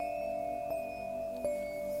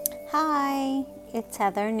Hi, it's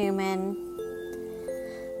Heather Newman.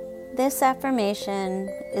 This affirmation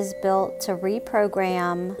is built to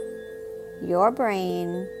reprogram your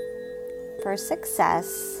brain for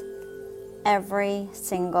success every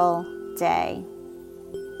single day.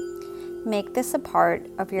 Make this a part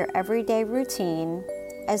of your everyday routine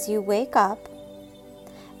as you wake up,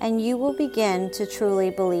 and you will begin to truly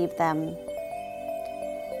believe them.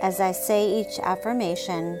 As I say each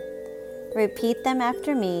affirmation, repeat them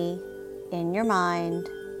after me in your mind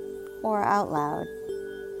or out loud.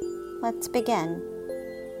 Let's begin.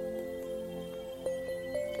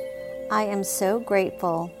 I am so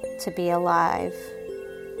grateful to be alive.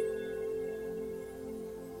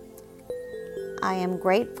 I am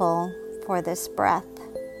grateful for this breath.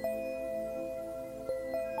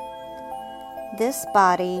 This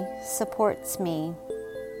body supports me.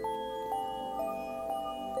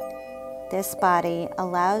 This body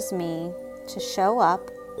allows me to show up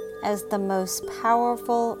as the most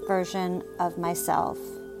powerful version of myself.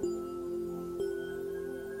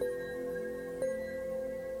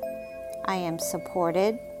 I am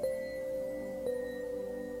supported.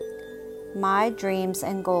 My dreams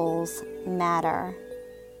and goals matter.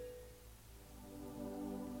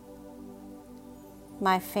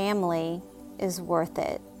 My family is worth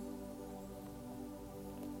it.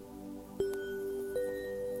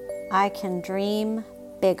 I can dream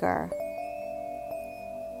bigger.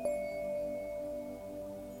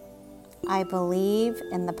 I believe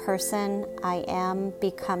in the person I am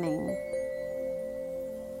becoming.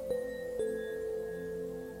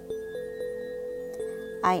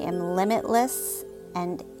 I am limitless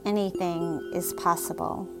and anything is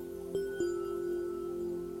possible.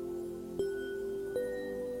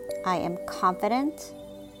 I am confident.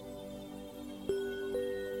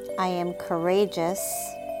 I am courageous.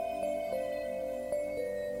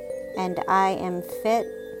 And I am fit,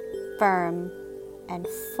 firm, and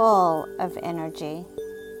full of energy.